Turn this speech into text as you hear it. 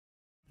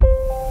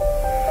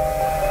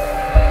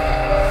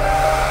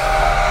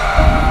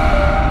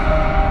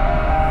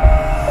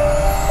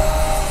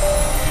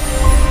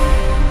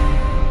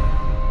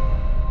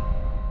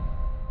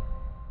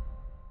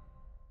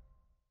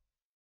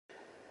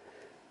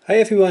Hi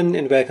everyone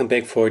and welcome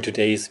back for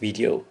today's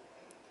video.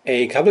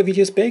 A couple of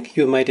videos back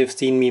you might have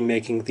seen me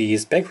making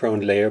these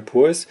background layer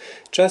pours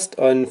just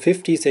on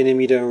 50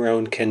 centimeter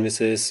round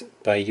canvases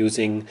by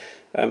using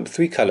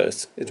three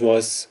colors. It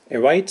was a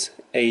white,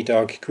 a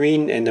dark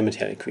green and a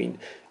metallic green,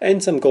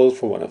 and some gold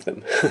for one of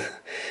them.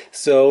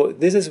 So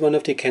this is one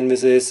of the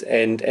canvases,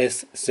 and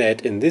as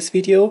said in this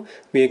video,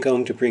 we are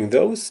going to bring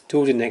those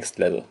to the next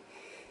level.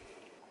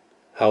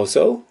 How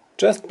so?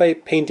 Just by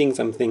painting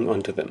something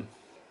onto them.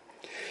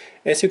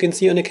 As you can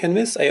see on the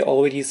canvas, I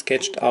already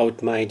sketched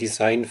out my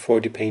design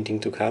for the painting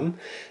to come.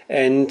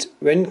 And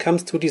when it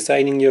comes to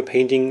designing your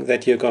painting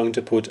that you're going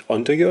to put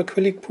onto your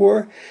acrylic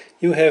pour,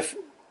 you have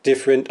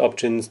different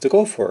options to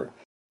go for.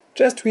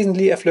 Just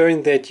recently I've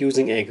learned that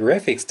using a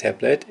graphics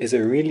tablet is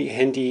a really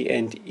handy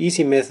and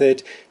easy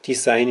method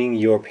designing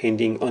your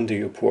painting onto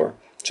your pour,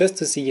 just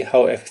to see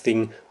how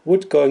everything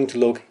would going to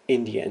look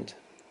in the end.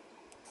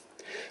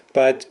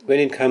 But when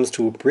it comes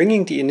to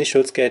bringing the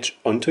initial sketch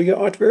onto your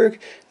artwork,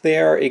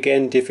 there are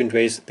again different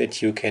ways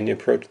that you can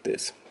approach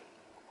this.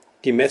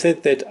 The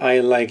method that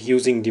I like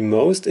using the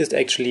most is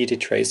actually the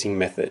tracing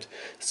method.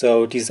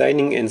 So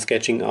designing and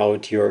sketching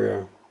out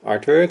your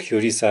artwork,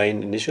 your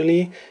design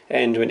initially,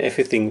 and when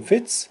everything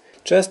fits,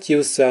 just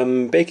use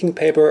some baking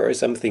paper or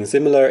something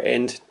similar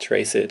and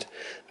trace it.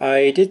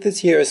 I did this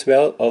here as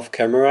well off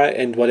camera,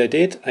 and what I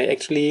did, I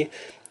actually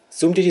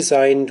zoomed the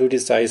design to the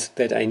size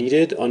that I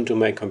needed onto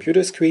my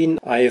computer screen.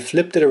 I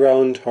flipped it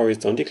around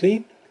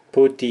horizontally,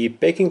 put the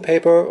baking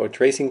paper or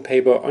tracing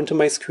paper onto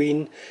my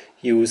screen,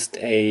 used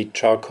a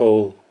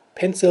charcoal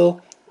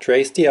pencil,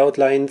 traced the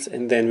outlines,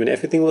 and then when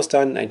everything was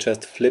done, I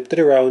just flipped it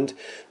around,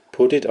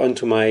 put it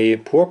onto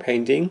my pour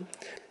painting,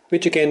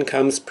 which again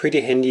comes pretty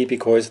handy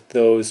because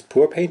those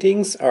pour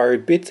paintings are a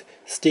bit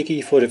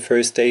sticky for the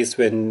first days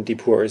when the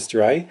pour is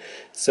dry.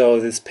 So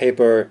this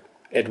paper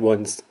at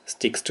once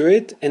sticks to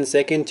it, and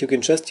second, you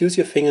can just use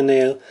your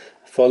fingernail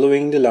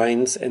following the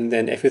lines and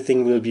then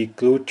everything will be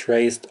glued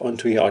traced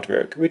onto your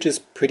artwork, which is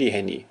pretty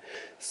handy.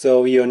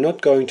 So you're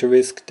not going to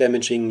risk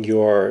damaging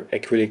your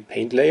acrylic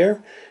paint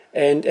layer,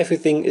 and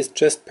everything is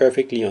just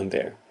perfectly on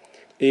there.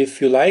 If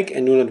you like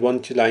and do not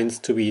want the lines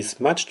to be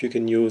smudged, you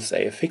can use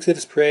a fix-it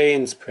spray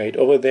and spray it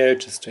over there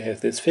just to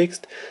have this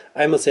fixed.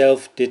 I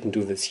myself didn't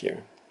do this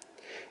here.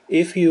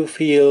 If you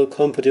feel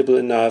comfortable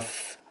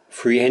enough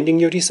freehanding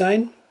your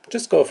design,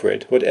 just go for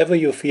it. Whatever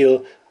you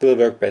feel will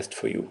work best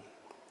for you.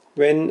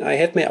 When I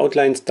had my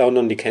outlines down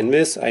on the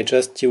canvas, I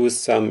just used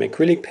some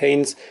acrylic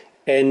paints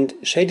and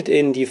shaded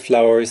in the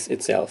flowers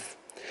itself.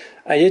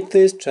 I did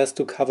this just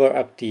to cover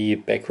up the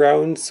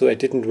background, so I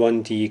didn't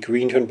want the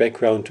green tone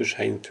background to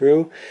shine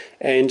through,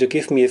 and to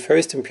give me a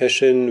first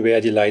impression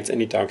where the lights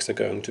and the darks are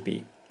going to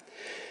be.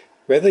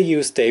 Whether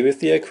you stay with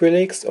the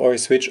acrylics or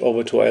switch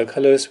over to oil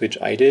colors, which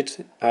I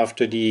did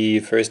after the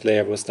first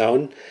layer was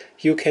down,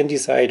 you can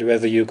decide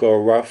whether you go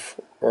rough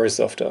or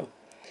softer.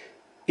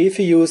 If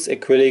you use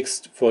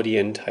acrylics for the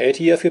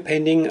entirety of your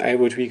painting, I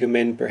would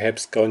recommend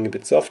perhaps going a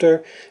bit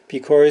softer,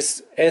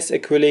 because as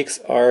acrylics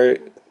are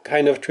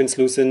kind of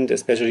translucent,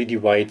 especially the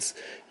whites,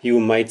 you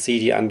might see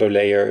the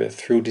underlayer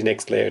through the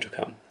next layer to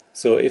come.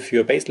 So if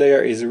your base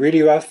layer is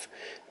really rough,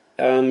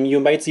 you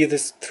might see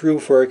this through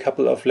for a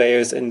couple of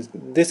layers, and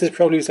this is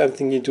probably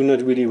something you do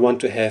not really want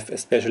to have,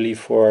 especially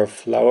for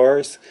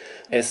flowers,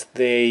 as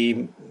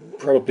they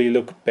probably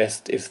look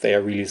best if they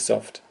are really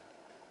soft.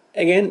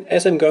 Again,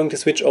 as I'm going to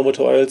switch over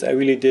to oils, I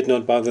really did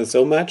not bother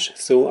so much,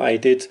 so I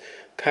did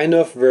kind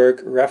of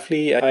work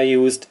roughly. I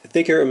used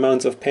thicker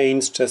amounts of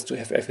paints just to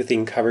have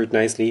everything covered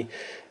nicely,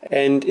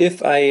 and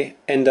if I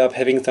end up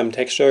having some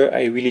texture,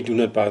 I really do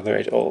not bother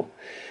at all.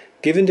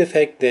 Given the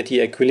fact that the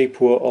acrylic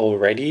pour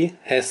already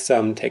has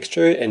some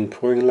texture and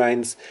pouring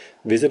lines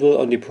visible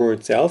on the pour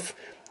itself,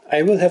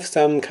 I will have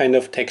some kind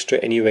of texture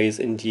anyways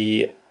in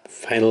the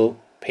final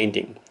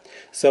painting.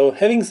 So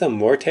having some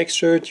more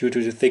texture due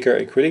to the thicker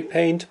acrylic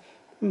paint,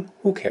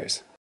 who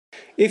cares?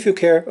 If you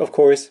care, of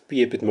course,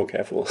 be a bit more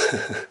careful.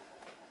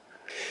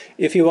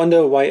 If you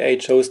wonder why I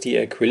chose the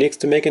acrylics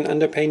to make an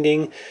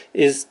underpainting,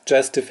 is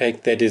just the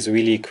fact that it's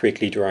really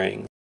quickly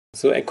drying.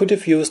 So I could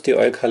have used the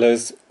oil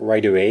colors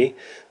right away,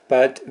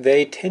 but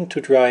they tend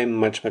to dry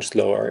much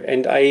slower,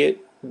 and I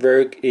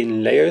work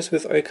in layers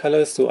with oil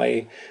colors, so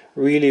I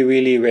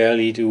really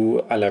rarely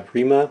do a la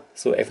prima,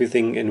 so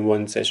everything in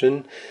one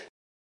session.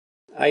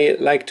 I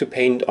like to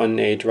paint on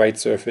a dried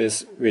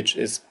surface, which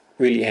is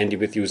really handy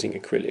with using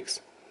acrylics.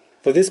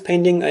 For this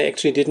painting I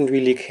actually didn't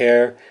really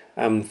care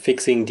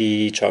fixing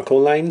the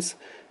charcoal lines,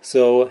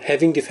 so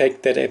having the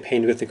fact that I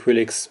paint with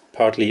acrylics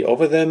partly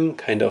over them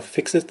kind of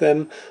fixes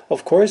them.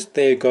 Of course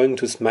they're going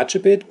to smudge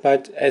a bit,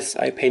 but as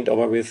I paint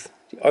over with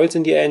the oils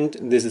in the end,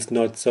 this is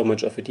not so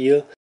much of a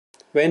deal.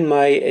 When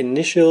my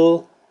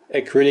initial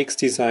acrylics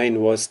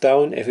design was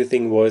down,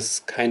 everything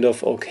was kind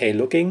of okay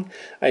looking.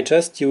 I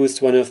just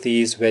used one of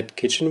these wet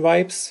kitchen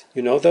wipes,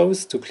 you know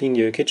those, to clean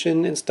your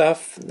kitchen and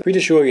stuff. Pretty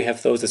sure you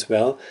have those as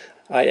well.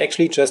 I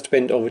actually just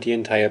went over the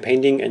entire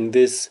painting, and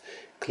this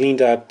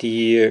cleaned up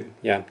the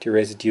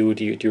residue,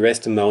 the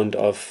rest amount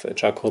of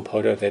charcoal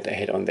powder that I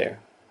had on there.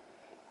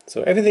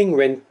 So everything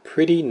went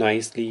pretty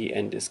nicely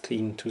and is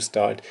clean to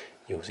start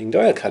using the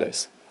oil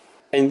colors.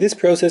 And this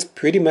process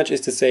pretty much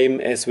is the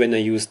same as when I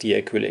use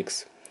the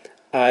acrylics.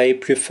 I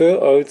prefer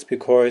oils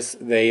because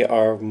they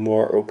are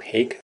more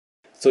opaque.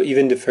 So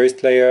even the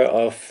first layer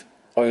of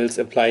oils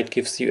applied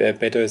gives you a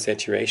better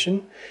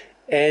saturation.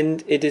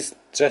 And it is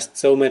just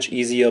so much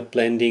easier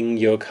blending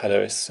your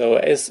colors. So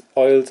as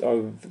oils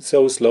are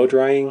so slow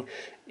drying,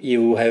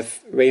 you have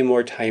way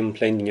more time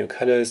blending your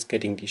colors,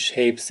 getting the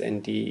shapes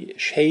and the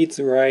shades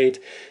right,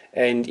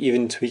 and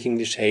even tweaking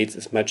the shades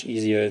is much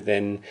easier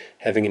than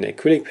having an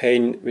acrylic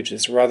paint, which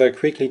is rather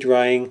quickly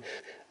drying.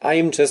 I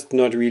am just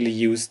not really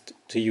used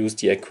to use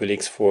the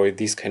acrylics for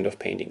these kind of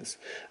paintings.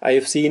 I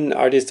have seen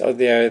artists out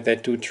there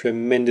that do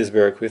tremendous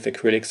work with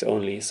acrylics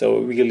only, so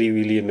really,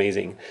 really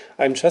amazing.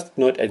 I'm just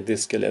not at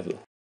this skill level.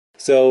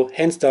 So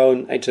hands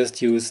down, I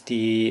just use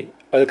the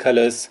oil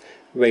colors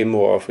way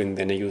more often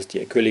than I use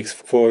the acrylics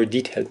for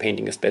detailed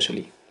painting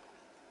especially.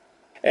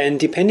 And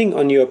depending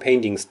on your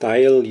painting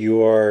style,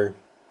 your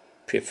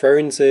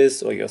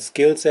preferences or your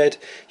skill set,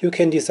 you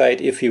can decide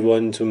if you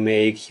want to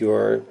make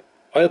your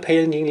oil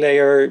painting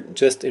layer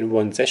just in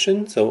one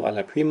session, so a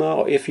la prima,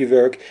 or if you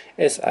work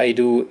as I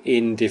do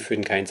in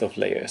different kinds of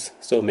layers.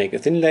 So make a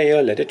thin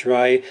layer, let it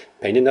dry,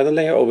 paint another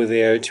layer over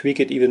there, tweak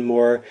it even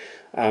more,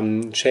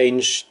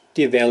 change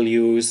the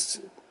values,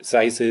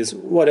 sizes,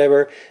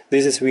 whatever.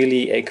 This is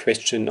really a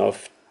question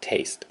of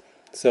taste.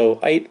 So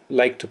I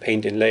like to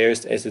paint in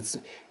layers as it's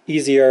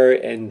easier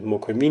and more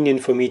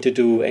convenient for me to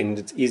do, and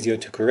it's easier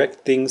to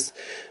correct things.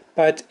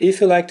 But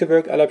if you like to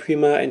work a la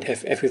prima and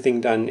have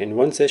everything done in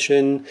one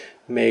session,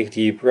 make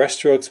the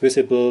brushstrokes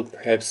visible,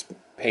 perhaps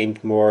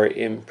paint more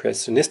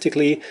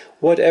impressionistically,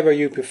 whatever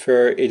you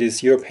prefer, it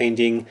is your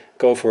painting,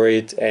 go for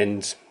it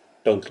and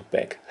don't look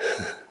back.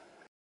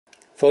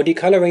 For the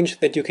color range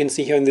that you can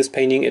see here in this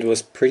painting, it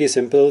was pretty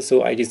simple,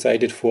 so I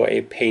decided for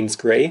a Payne's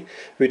Gray,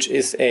 which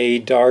is a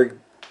dark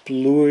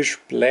bluish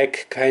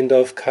black kind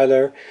of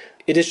color.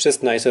 It is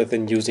just nicer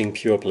than using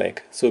pure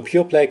black. So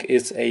pure black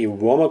is a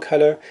warmer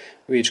color,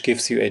 which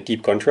gives you a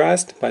deep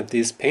contrast, but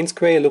this Payne's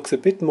Gray looks a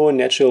bit more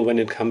natural when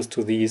it comes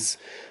to these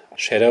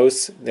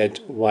shadows that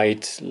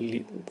white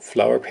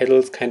flower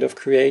petals kind of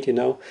create, you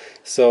know.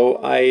 So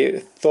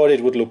I thought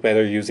it would look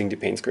better using the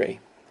Payne's Gray.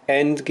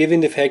 And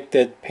given the fact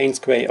that Payne's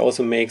Gray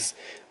also makes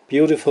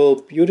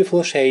beautiful,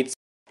 beautiful shades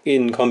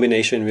in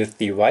combination with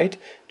the white,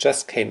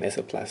 just came as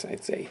a plus,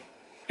 I'd say.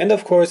 And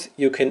of course,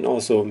 you can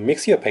also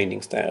mix your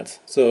painting styles.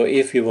 So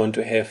if you want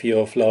to have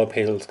your flower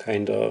petals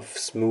kind of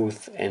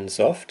smooth and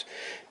soft,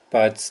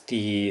 but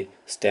the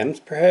stems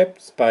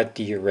perhaps, but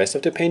the rest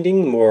of the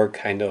painting more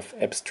kind of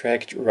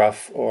abstract,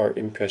 rough or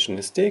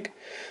impressionistic,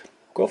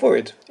 go for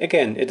it.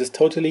 Again, it is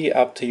totally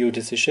up to your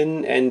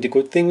decision, and the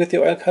good thing with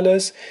the oil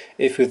colors,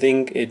 if you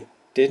think it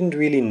didn't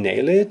really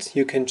nail it,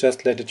 you can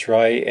just let it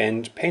dry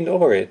and paint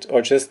over it,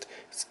 or just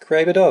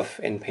scrape it off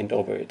and paint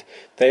over it.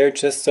 There are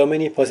just so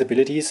many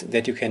possibilities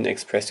that you can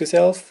express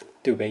yourself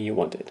the way you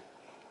want it.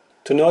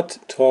 To not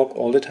talk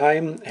all the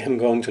time, I'm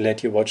going to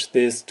let you watch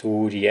this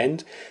to the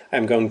end.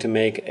 I'm going to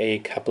make a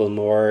couple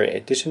more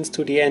additions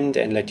to the end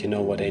and let you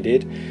know what I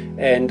did.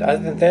 And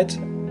other than that,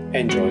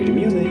 enjoy the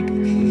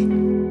music!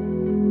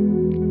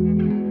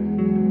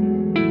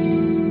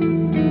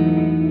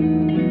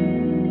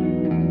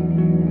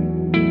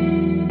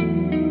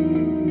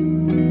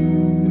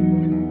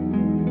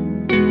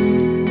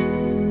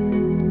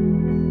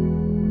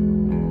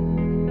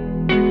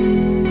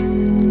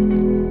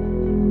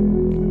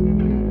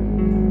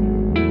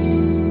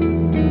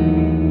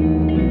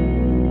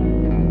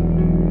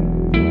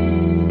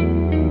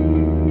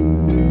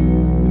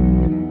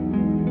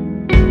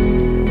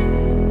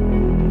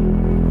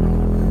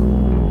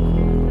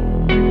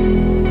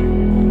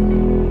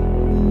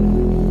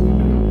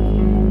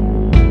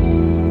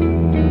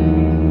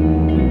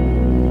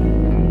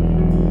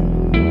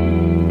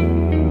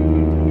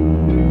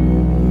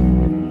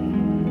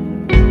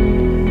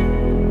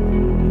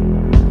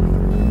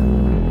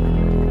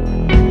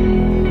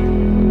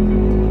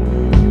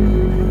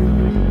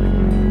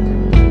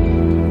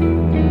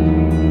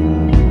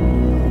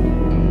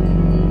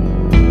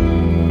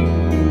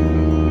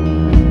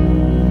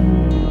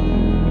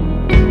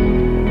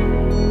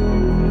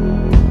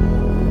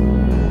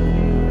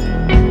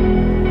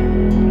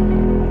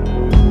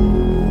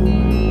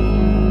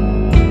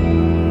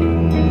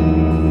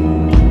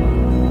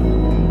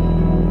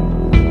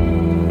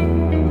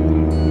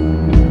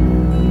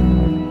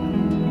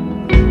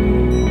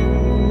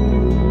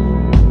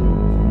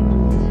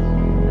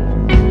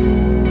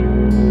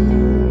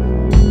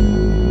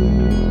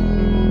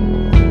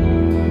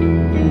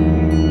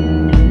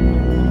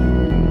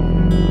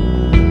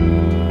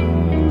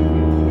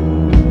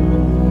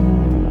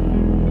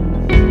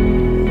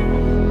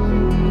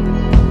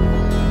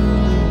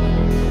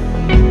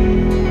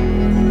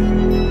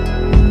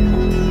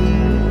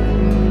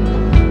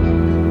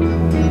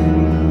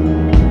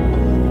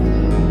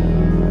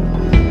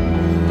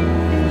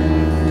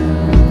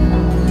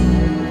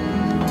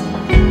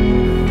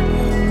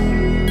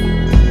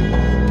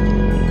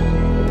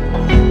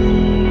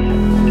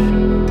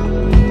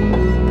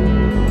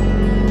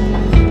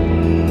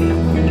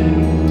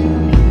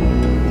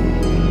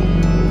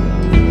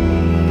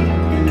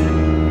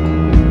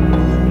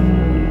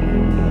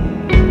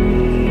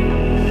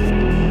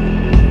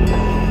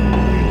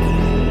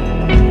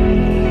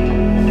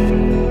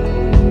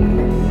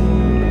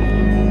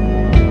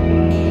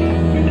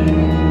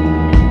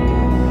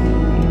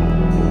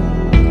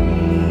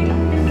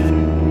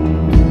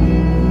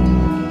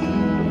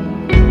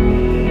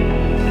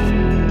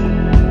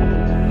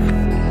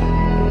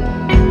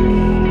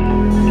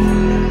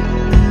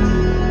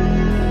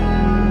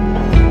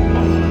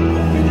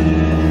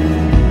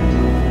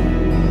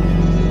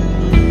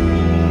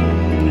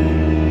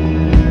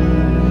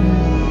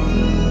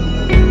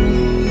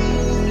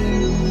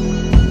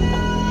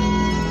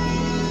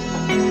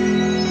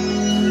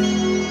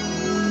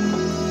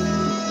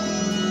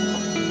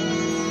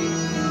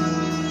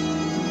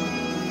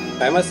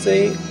 must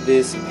say,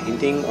 this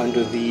painting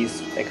onto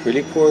these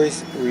acrylic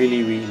pours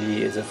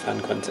really is a fun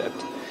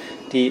concept.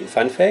 The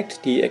fun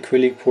fact, the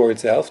acrylic pour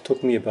itself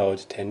took me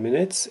about 10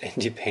 minutes and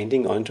the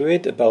painting onto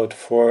it about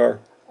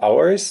 4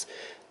 hours,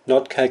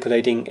 not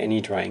calculating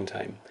any drying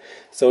time.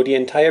 So the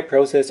entire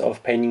process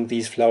of painting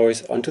these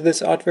flowers onto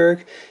this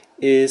artwork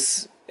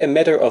is a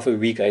matter of a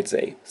week, I'd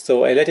say.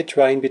 So I let it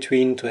dry in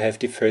between to have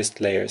the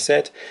first layer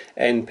set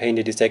and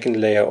painted the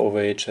second layer over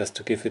it just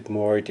to give it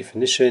more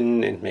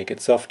definition and make it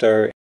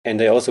softer. And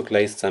I also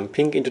glazed some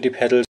pink into the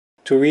petals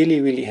to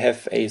really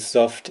have a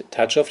soft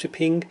touch of the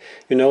pink.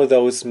 You know,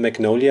 those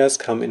magnolias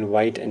come in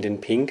white and in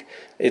pink.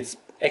 It's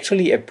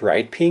actually a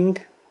bright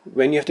pink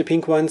when you have the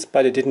pink ones,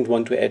 but I didn't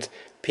want to add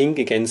pink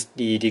against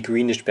the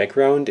greenish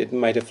background. It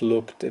might have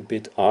looked a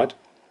bit odd.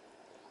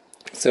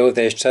 So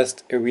there's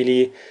just a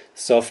really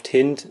soft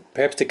hint.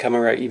 Perhaps the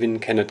camera even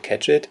cannot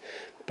catch it,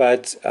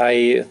 but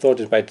I thought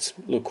it might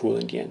look cool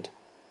in the end.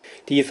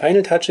 The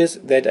final touches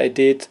that I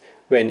did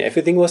when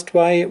everything was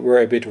dry were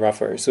a bit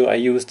rougher. So I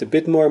used a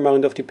bit more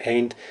amount of the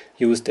paint,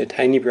 used a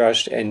tiny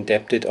brush and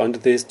dabbed it onto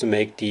this to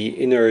make the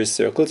inner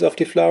circles of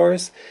the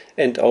flowers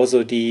and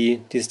also the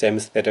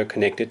stems that are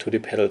connected to the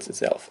petals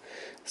itself.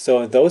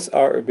 So those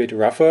are a bit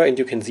rougher and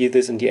you can see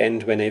this in the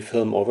end when I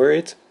film over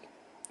it.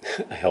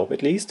 I hope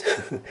at least.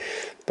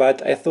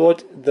 But I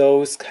thought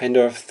those kind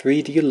of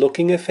 3D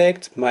looking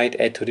effects might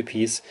add to the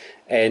piece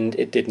and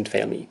it didn't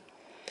fail me.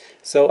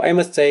 So I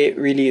must say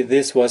really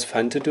this was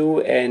fun to do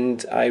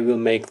and I will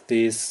make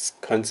this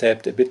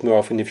concept a bit more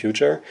often in the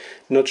future.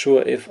 Not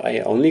sure if I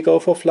only go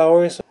for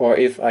flowers or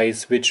if I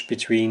switch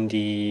between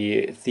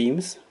the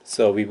themes,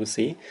 so we will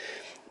see.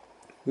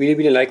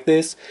 Really like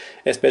this,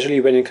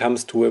 especially when it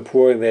comes to a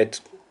pour that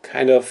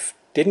kind of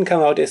didn't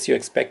come out as you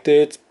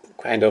expected,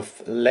 kind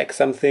of lack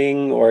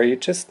something, or you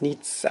just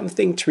need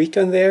something tweaked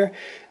on there.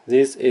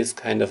 This is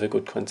kind of a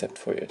good concept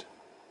for it.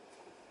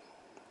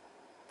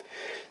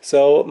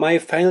 So my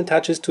final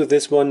touches to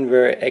this one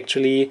were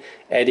actually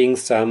adding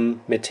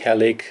some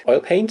metallic oil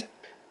paint.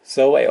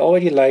 So I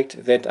already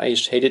liked that I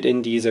shaded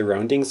in the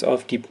surroundings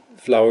of the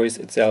flowers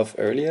itself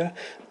earlier,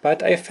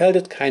 but I felt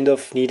it kind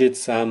of needed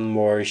some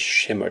more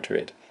shimmer to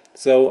it.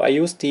 So I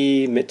used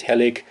the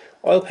metallic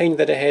oil paint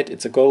that I had,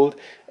 it's a gold,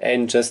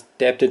 and just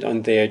dabbed it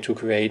on there to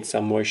create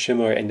some more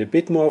shimmer and a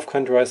bit more of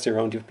contrast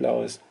around the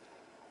flowers.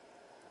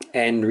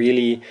 And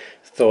really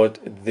thought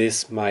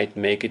this might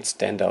make it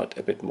stand out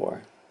a bit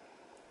more.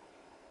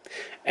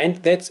 And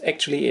that's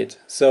actually it.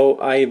 So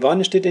I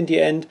varnished it in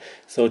the end.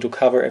 So to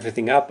cover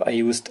everything up, I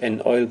used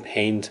an oil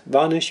paint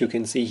varnish. You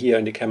can see here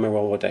on the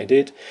camera what I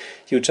did.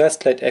 You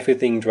just let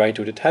everything dry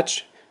to the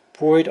touch,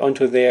 pour it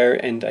onto there,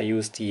 and I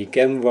used the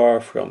Gamvar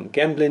from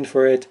Gamblin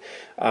for it.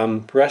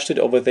 Brushed it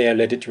over there,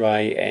 let it dry,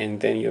 and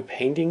then your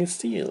painting is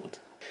sealed.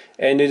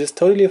 And it is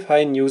totally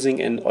fine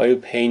using an oil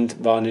paint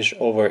varnish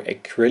over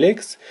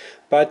acrylics,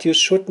 but you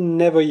should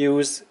never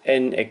use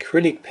an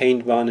acrylic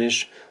paint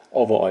varnish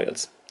over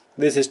oils.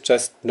 This is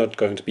just not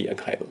going to be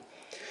archival.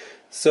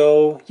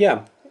 So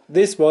yeah,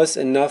 this was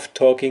enough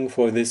talking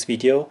for this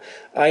video.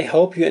 I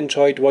hope you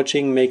enjoyed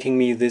watching making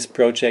me this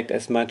project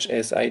as much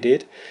as I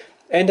did.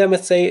 And I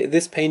must say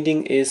this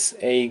painting is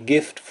a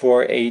gift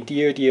for a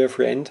dear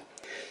friend.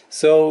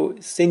 So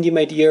Cindy,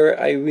 my dear,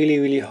 I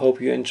really hope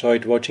you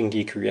enjoyed watching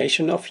the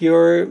creation of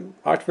your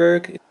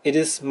artwork. It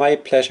is my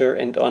pleasure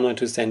and honor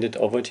to send it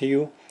over to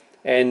you.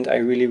 And I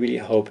really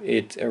hope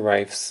it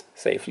arrives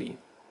safely.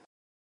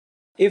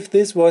 If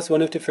this was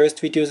one of the first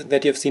videos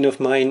that you've seen of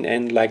mine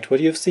and liked what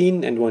you've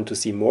seen and want to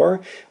see more,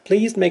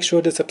 please make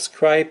sure to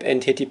subscribe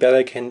and hit the bell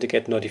icon to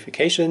get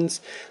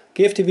notifications.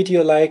 Give the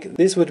video a like,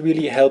 this would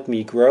really help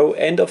me grow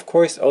and of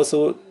course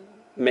also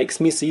makes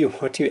me see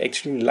what you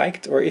actually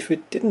liked or if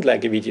you didn't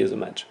like a video so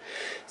much.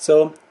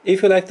 So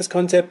if you like this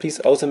concept, please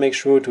also make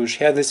sure to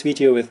share this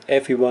video with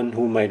everyone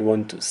who might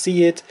want to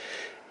see it.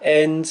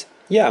 And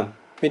yeah,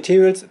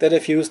 materials that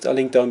I've used are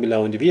linked down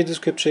below in the video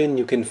description.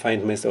 You can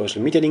find my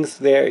social media links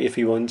there if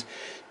you want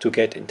to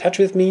get in touch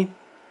with me.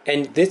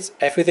 And that's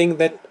everything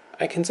that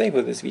I can say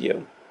for this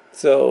video.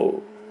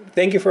 So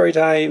thank you for your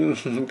time,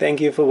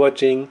 thank you for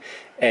watching,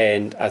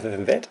 and other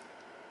than that,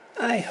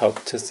 I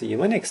hope to see you in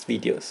my next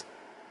videos.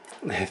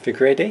 Have a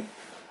great day.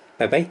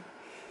 Bye bye.